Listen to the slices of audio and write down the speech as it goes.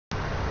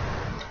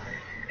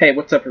Hey,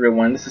 what's up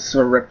everyone? This is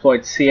Super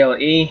Reploid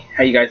CLE.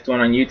 How you guys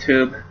doing on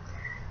YouTube?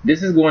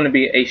 This is going to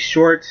be a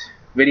short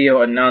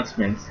video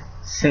announcement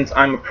since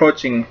I'm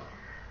approaching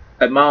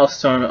a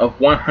milestone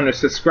of 100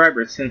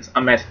 subscribers since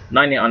I'm at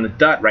 90 on the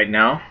dot right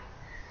now.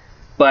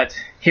 But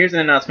here's an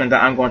announcement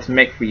that I'm going to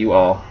make for you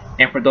all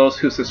and for those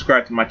who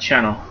subscribe to my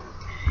channel.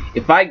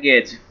 If I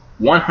get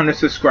 100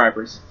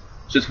 subscribers,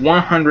 just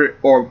 100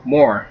 or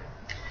more,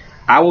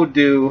 I will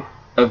do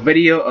a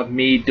video of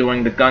me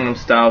doing the Gangnam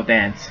Style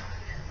dance.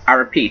 I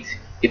repeat,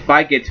 if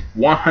I get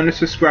 100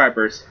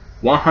 subscribers,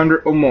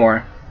 100 or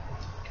more,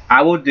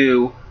 I will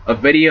do a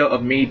video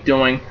of me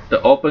doing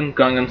the open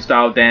Gangnam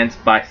Style dance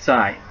by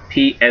Psy,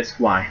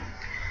 PSY.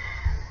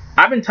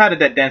 I've been tired of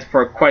that dance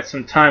for quite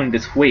some time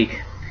this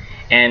week,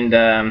 and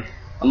a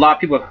lot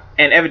of people,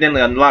 and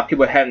evidently a lot of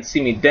people haven't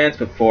seen me dance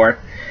before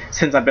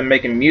since I've been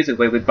making music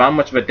lately, but I'm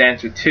much of a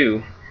dancer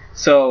too.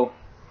 So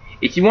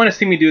if you want to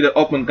see me do the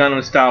open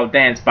Gangnam Style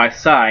dance by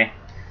Psy,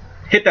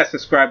 hit that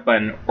subscribe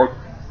button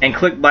and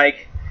click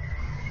like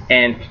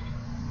and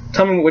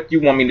tell me what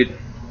you want me to,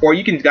 or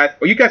you guys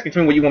can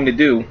tell me what you want me to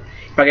do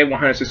if I get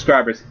 100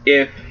 subscribers.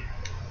 If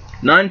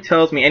none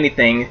tells me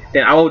anything,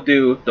 then I will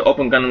do the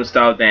open Gangnam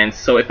Style dance.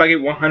 So if I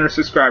get 100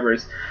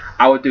 subscribers,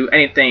 I will do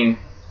anything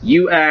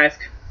you ask,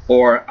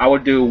 or I will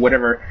do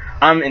whatever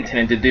I'm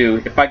intending to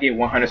do if I get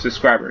 100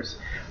 subscribers.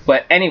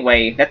 But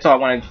anyway, that's all I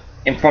want to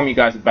inform you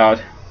guys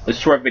about, the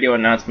short video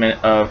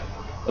announcement of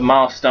the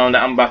milestone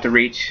that I'm about to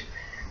reach.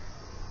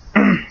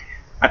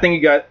 I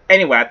thank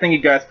you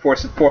guys for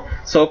support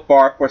so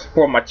far, for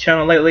supporting my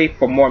channel lately,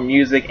 for more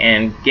music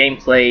and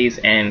gameplays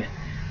and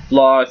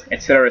vlogs,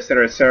 etc,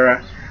 etc,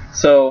 etc.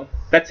 So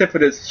that's it for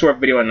this short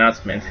video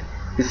announcement.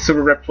 This is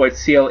Super Reploid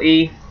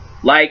CLE.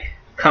 Like,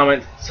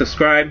 comment,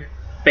 subscribe,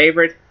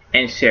 favorite,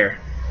 and share.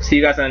 See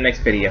you guys in the next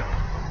video.